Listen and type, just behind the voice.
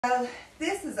Well,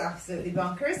 this is absolutely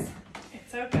bonkers,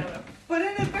 It's okay though. but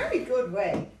in a very good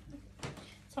way.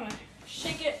 Just wanna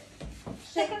shake it.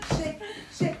 Shake, shake,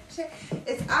 shake, shake.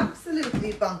 It's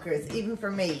absolutely bonkers, even for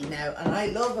me now, and I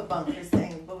love a bonkers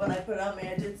thing, but when I put it on me,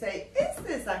 I did say, is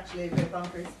this actually a bit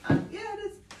bonkers? And yeah, it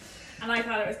is. And I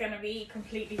thought it was going to be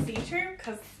completely see-through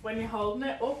because when you're holding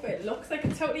it up, it looks like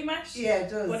it's totally mesh. Yeah, it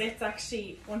does. But it's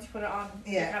actually, once you put it on,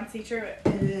 Yeah. you can't see through it.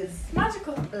 It is It's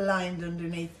magical. lined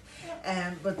underneath,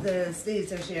 but the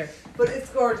sleeves are sheer. But it's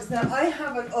gorgeous. Now, I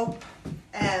have it up,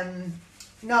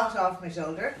 not off my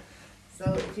shoulder.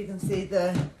 So if you can see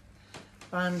the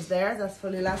band there, that's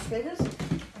fully elasticated.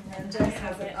 And then Jess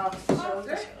has it off the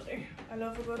shoulder. I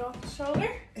love a good off the shoulder.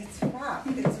 It's fab.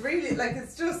 It's really, like,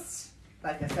 it's just,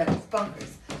 like I said, it's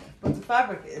bonkers. But the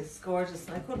fabric is gorgeous,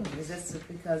 and I couldn't resist it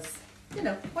because, you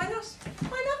know, why not?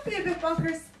 Why not be a bit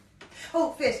bonkers?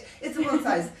 Oh, fit. It's a one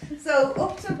size. So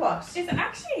up to what? Is it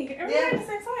actually? Are we Yeah. the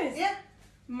same size? Yeah,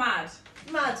 Mad.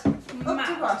 mad. Up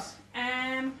to what?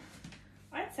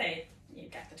 I'd say you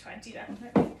get the 20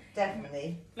 definitely.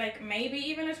 Definitely. Like maybe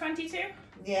even a 22.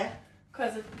 Yeah,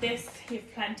 Because of this,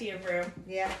 you've plenty of room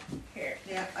yeah, here.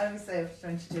 yeah. I would say up to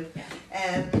 22.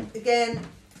 Yeah. Again,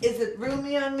 is it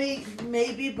roomy on me?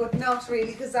 Maybe, but not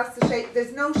really, because that's the shape.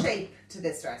 There's no shape to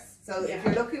this dress. So Yeah. if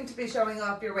you're looking to be showing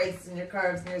off your waist and your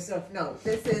curves and your stuff, no,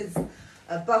 this is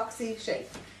a boxy shape,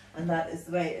 and that is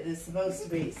the way it is supposed to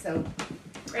be. So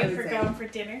I Great would for say going for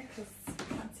dinner because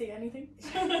you can't see anything.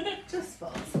 just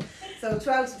falls. So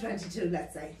 12 to 22,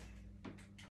 let's say.